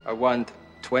I want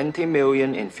 20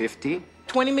 million in 50.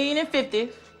 20 million in 50.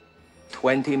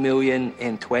 20 million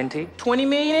in 20. 20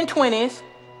 million in 20s.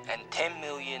 And 10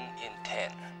 million in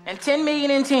 10. And 10 million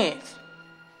in 10s.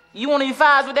 You want to be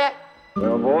fives with that?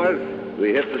 Well, boys,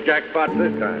 we hit the jackpot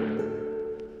this time.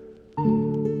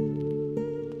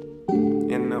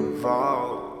 In the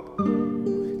vault.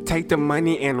 Take the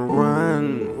money and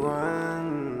run.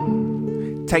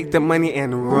 Take the money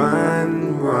and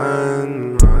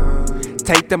run.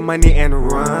 Take the money and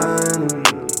run.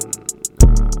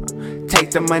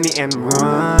 Take the money and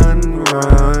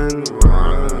run.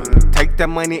 Take the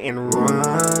money and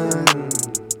run.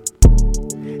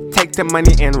 Take the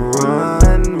money and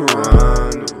run.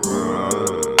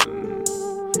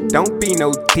 Don't be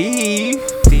no thief.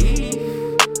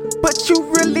 But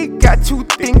you really got to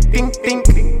think.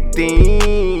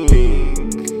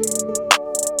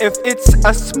 If it's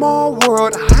a small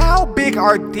world, how big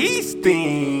are these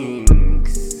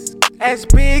things? As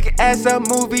big as a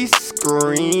movie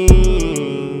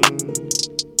screen.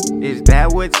 Is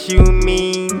that what you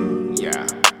mean? Yeah.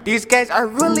 These guys are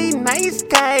really nice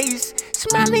guys,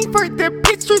 smiling for their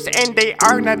pictures, and they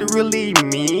are not really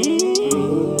mean.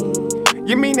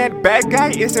 You mean that bad guy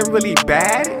isn't really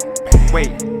bad?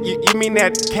 Wait, you mean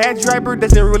that cab driver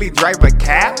doesn't really drive a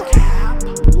cab?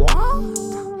 What?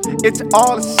 It's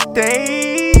all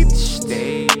staged,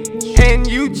 and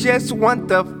you just want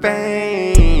the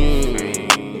fame,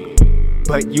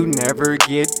 but you never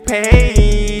get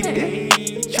paid.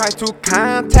 Try to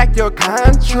contact your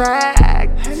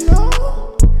contract,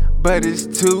 but it's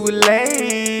too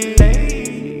late.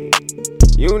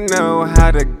 You know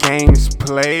how the game's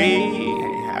played.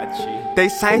 They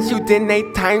signed you, then they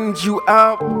timed you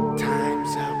up.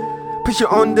 Put you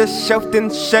on the shelf,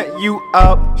 then shut you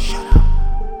up.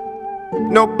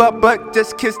 No but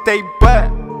just kiss they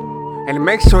butt. And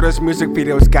make sure those music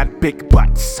videos got big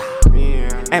butts.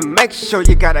 And make sure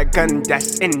you got a gun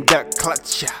that's in the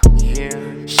clutch.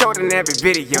 Show them every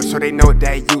video so they know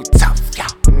that you tough.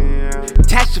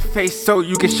 Attach your face so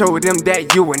you can show them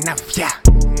that you enough.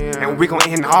 And we gon'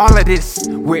 end all of this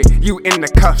with you in the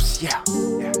cuffs. I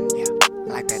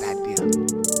like that idea.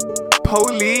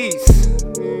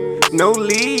 Police, no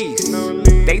leads.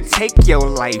 They take your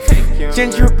life.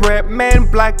 Gingerbread man,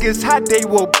 block is how they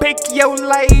will bake your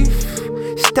life.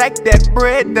 Stack that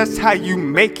bread, that's how you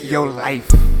make your life.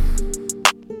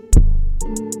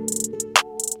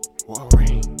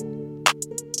 Warring.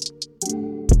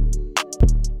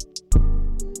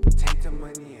 Take the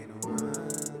money and run.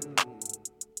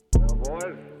 Well,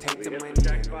 boys, Take the we hit money the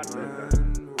jackpot and this run. time.